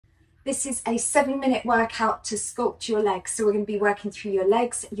This is a 7-minute workout to sculpt your legs. So we're going to be working through your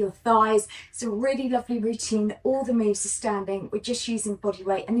legs, your thighs. It's a really lovely routine. All the moves are standing. We're just using body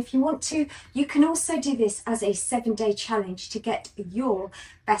weight. And if you want to, you can also do this as a 7-day challenge to get your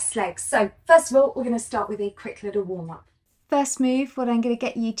best legs. So first of all, we're going to start with a quick little warm up. First move, what I'm going to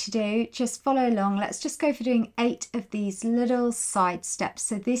get you to do, just follow along. Let's just go for doing 8 of these little side steps.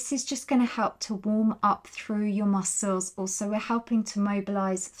 So this is just going to help to warm up through your muscles. Also, we're helping to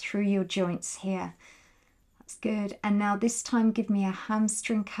mobilize through your joints here. That's good. And now this time, give me a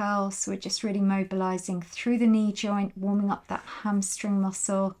hamstring curl. So we're just really mobilizing through the knee joint, warming up that hamstring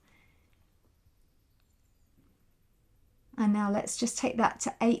muscle. And now let's just take that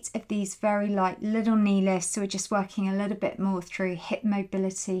to 8 of these very light little knee lifts. So we're just working a little bit more through hip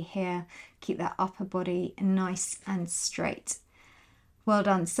mobility here. Keep that upper body nice and straight. Well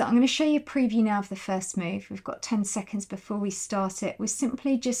done. So I'm going to show you a preview now of the first move. We've got 10 seconds before we start it. We're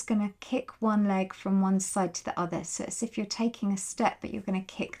simply just going to kick one leg from one side to the other. So it's as if you're taking a step, but you're going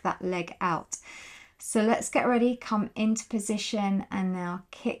to kick that leg out. So let's get ready, come into position and now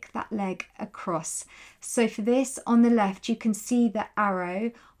kick that leg across. So for this, on the left, you can see the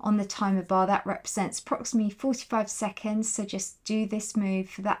arrow on the timer bar. That represents approximately 45 seconds. So just do this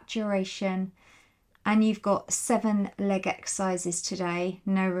move for that duration. And you've got 7 leg exercises today,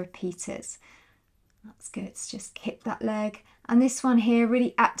 no repeaters. That's good, so just kick that leg. And this one here,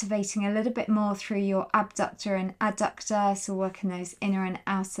 really activating a little bit more through your abductor and adductor. So working those inner and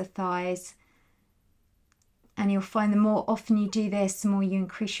outer thighs. And you'll find the more often you do this, the more you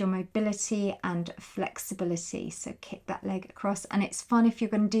increase your mobility and flexibility. So kick that leg across. And it's fun if you're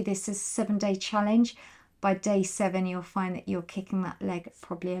going to do this as a 7-day challenge. By day 7, you'll find that you're kicking that leg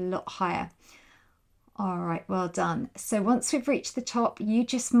probably a lot higher. All right, well done. So once we've reached the top, you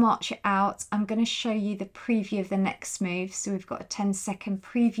just march it out. I'm going to show you the preview of the next move. So we've got a 10-second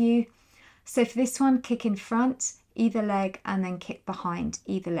preview. So for this one, kick in front, either leg, and then kick behind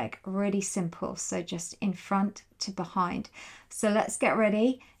either leg. Really simple. So just in front to behind. So let's get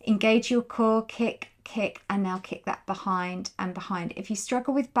ready. Engage your core, kick, kick, and now kick that behind and behind. If you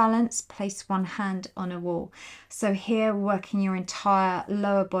struggle with balance, place one hand on a wall. So here, working your entire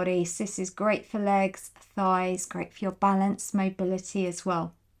lower body. So this is great for legs, thighs, great for your balance, mobility as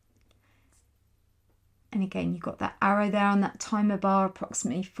well. And again, you've got that arrow there on that timer bar,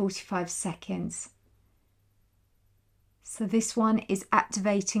 approximately 45 seconds. So this one is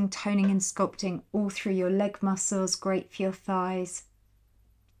activating, toning and sculpting all through your leg muscles, great for your thighs.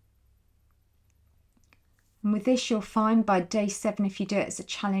 And with this, you'll find by day 7, if you do it as a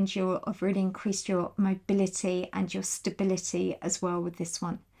challenge, you'll have really increased your mobility and your stability as well with this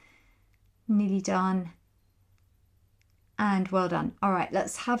one. Nearly done. And well done. All right,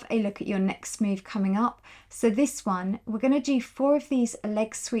 let's have a look at your next move coming up. So this one, we're going to do 4 of these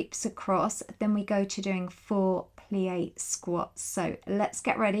leg sweeps across. Then we go to doing 4 plie squats. So let's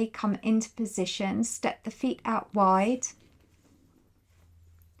get ready, come into position, step the feet out wide.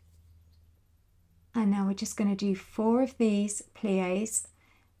 And now we're just going to do 4 of these plies.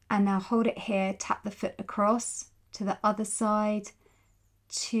 And now hold it here, tap the foot across to the other side,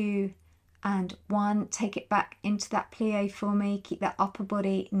 2 and 1. Take it back into that plie for me. Keep that upper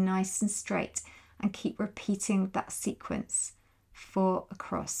body nice and straight and keep repeating that sequence. 4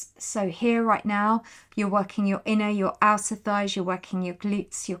 across. So here right now, you're working your inner, your outer thighs, you're working your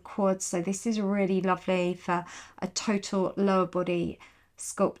glutes, your quads. So this is really lovely for a total lower body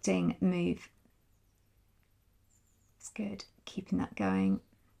sculpting move. It's good. Keeping that going.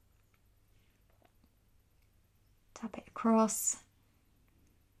 Tap it across.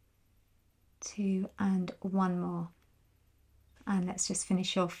 2 and 1 more. And let's just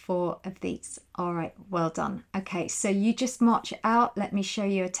finish off 4 of these. All right, well done. Okay, so you just march it out. Let me show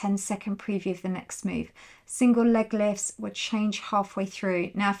you a 10-second preview of the next move. Single leg lifts would change halfway through.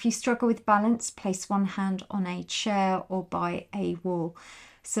 Now, if you struggle with balance, place one hand on a chair or by a wall.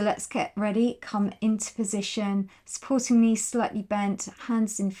 So let's get ready, come into position, supporting knees slightly bent,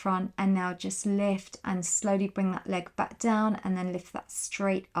 hands in front, and now just lift and slowly bring that leg back down and then lift that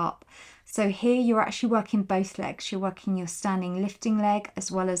straight up. So here you're actually working both legs. You're working your standing lifting leg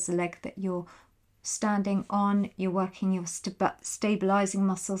as well as the leg that you're standing on. You're working your stabilizing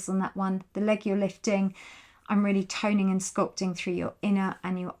muscles on that one. The leg you're lifting, I'm really toning and sculpting through your inner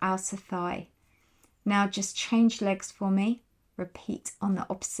and your outer thigh. Now just change legs for me. Repeat on the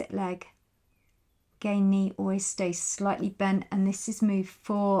opposite leg. Again, knee always stays slightly bent, and this is move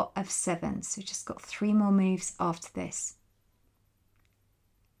 4 of 7. So we've just got 3 more moves after this.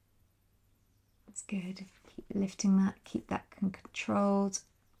 That's good. Keep lifting that, keep that controlled.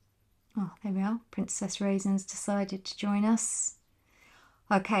 Oh, there we are. Princess Raisins decided to join us.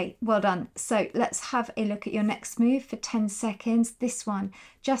 Okay, well done. So let's have a look at your next move for 10 seconds. This one,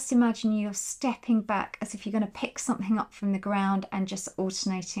 just imagine you're stepping back as if you're going to pick something up from the ground and just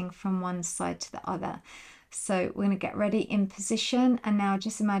alternating from one side to the other. So we're going to get ready in position, and now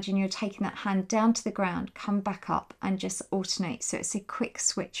just imagine you're taking that hand down to the ground, come back up and just alternate. So it's a quick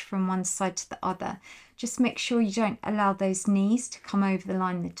switch from one side to the other. Just make sure you don't allow those knees to come over the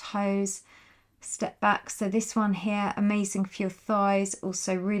line of the toes. Step back. So this one here, amazing for your thighs,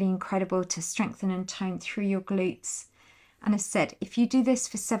 also really incredible to strengthen and tone through your glutes. And as said, if you do this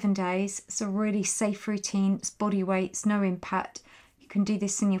for 7 days, it's a really safe routine. It's body weights, no impact. You can do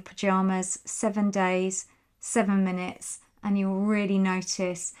this in your pajamas, 7 days, 7 minutes, and you'll really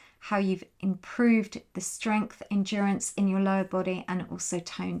notice how you've improved the strength, endurance in your lower body, and also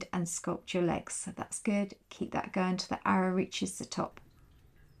toned and sculpted your legs. So that's good. Keep that going till the arrow reaches the top.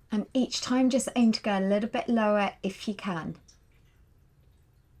 And each time just aim to go a little bit lower if you can.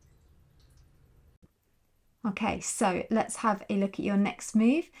 Okay, so let's have a look at your next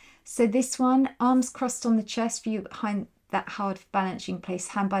move. So this one, arms crossed on the chest for you behind that hard balancing place,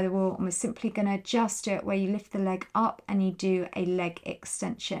 hand by the wall, and we're simply going to just do it where you lift the leg up and you do a leg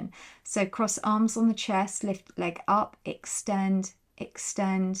extension. So cross arms on the chest, lift leg up, extend,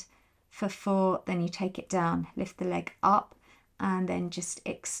 extend for 4, then you take it down, lift the leg up, and then just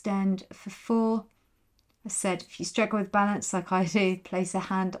extend for 4. As I said, if you struggle with balance like I do, place a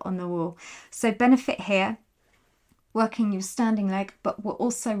hand on the wall. So benefit here, working your standing leg, but we're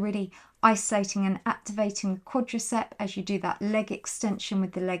also really isolating and activating the quadricep as you do that leg extension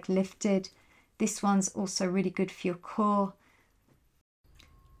with the leg lifted. This one's also really good for your core.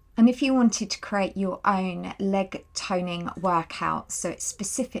 And if you wanted to create your own leg toning workout, so it's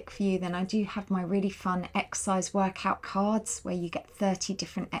specific for you, then I do have my really fun exercise workout cards where you get 30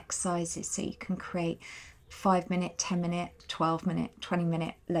 different exercises, so you can create 5-minute, 10-minute, 12-minute,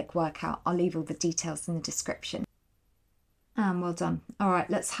 20-minute leg workout. I'll leave all the details in the description. And well done. All right,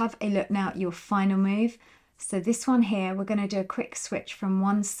 let's have a look now at your final move. So this one here, we're going to do a quick switch from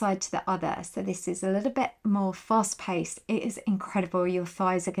one side to the other. So this is a little bit more fast paced. It is incredible. Your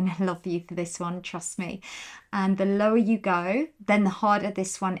thighs are going to love you for this one, trust me. And the lower you go, then the harder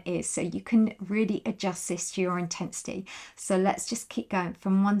this one is. So you can really adjust this to your intensity. So let's just keep going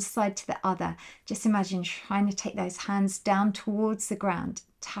from one side to the other. Just imagine trying to take those hands down towards the ground,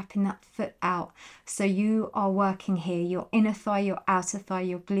 tapping that foot out. So you are working here your inner thigh, your outer thigh,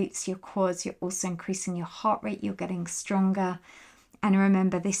 your glutes, your quads. You're also increasing your heart rate. You're getting stronger. And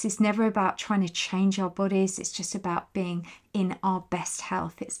remember, this is never about trying to change our bodies. It's just about being in our best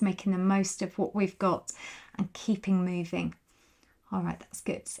health. It's making the most of what we've got and keeping moving. All right, that's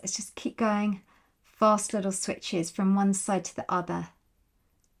good. So let's just keep going. Fast little switches from one side to the other.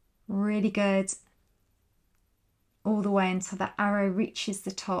 Really good. All the way until the arrow reaches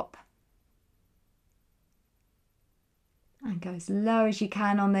the top. And go as low as you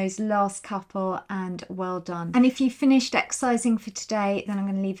can on those last couple, and well done. And if you finished exercising for today, then I'm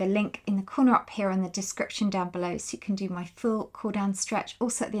going to leave a link in the corner up here in the description down below so you can do my full cool down stretch.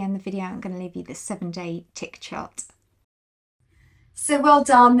 Also at the end of the video, I'm going to leave you the 7-day tick chart. So well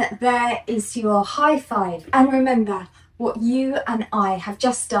done, there is your high five. And remember, what you and I have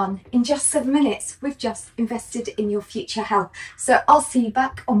just done in just 7 minutes, we've just invested in your future health. So I'll see you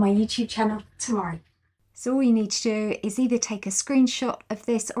back on my YouTube channel tomorrow. So all you need to do is either take a screenshot of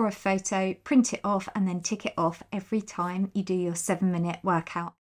this or a photo, print it off, and then tick it off every time you do your 7-minute workout.